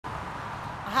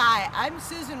Hi, I'm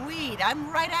Susan Weed. I'm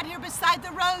right out here beside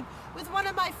the road with one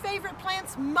of my favorite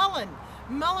plants, mullein.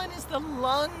 Mullein is the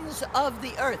lungs of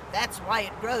the earth. That's why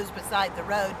it grows beside the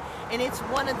road. And it's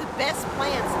one of the best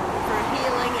plants for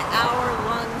healing our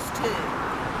lungs too.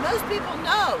 Most people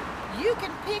know you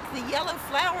can pick the yellow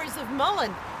flowers of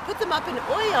mullein, put them up in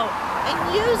oil, and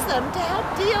use them to help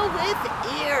deal with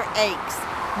earaches.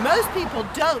 Most people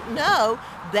don't know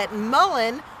that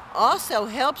mullein also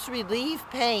helps relieve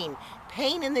pain.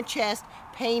 Pain in the chest,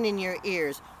 pain in your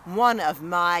ears. One of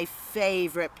my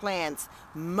favorite plants,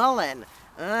 mullein.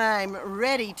 I'm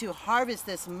ready to harvest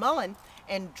this mullein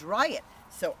and dry it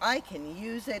so I can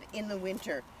use it in the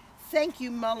winter. Thank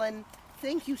you, mullein.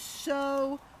 Thank you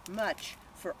so much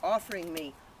for offering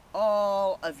me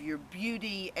all of your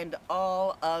beauty and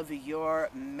all of your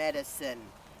medicine.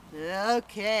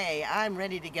 Okay, I'm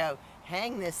ready to go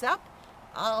hang this up.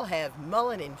 I'll have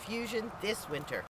mullein infusion this winter.